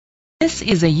This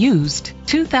is a used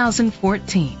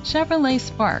 2014 Chevrolet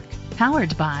Spark,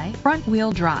 powered by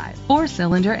front-wheel drive,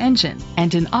 4-cylinder engine,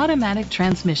 and an automatic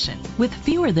transmission. With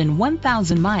fewer than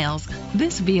 1,000 miles,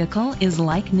 this vehicle is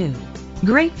like new.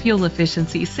 Great fuel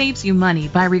efficiency saves you money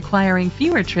by requiring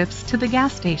fewer trips to the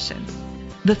gas station.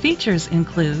 The features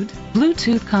include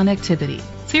Bluetooth connectivity,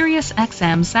 Sirius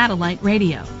XM satellite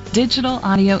radio, digital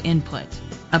audio input,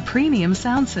 a premium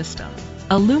sound system,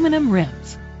 aluminum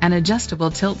rims, an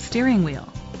adjustable tilt steering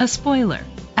wheel, a spoiler,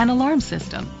 an alarm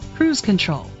system, cruise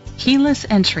control, keyless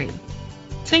entry.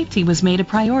 Safety was made a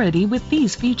priority with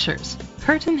these features: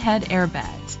 curtain head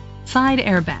airbags, side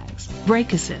airbags,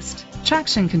 brake assist,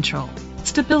 traction control,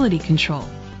 stability control,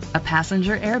 a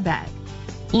passenger airbag.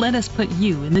 Let us put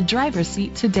you in the driver's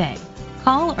seat today.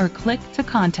 Call or click to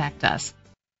contact us.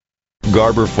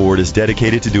 Garber Ford is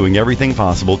dedicated to doing everything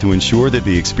possible to ensure that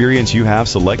the experience you have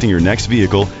selecting your next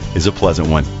vehicle is a pleasant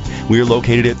one. We are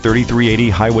located at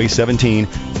 3380 Highway 17,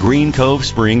 Green Cove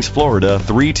Springs, Florida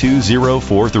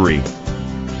 32043.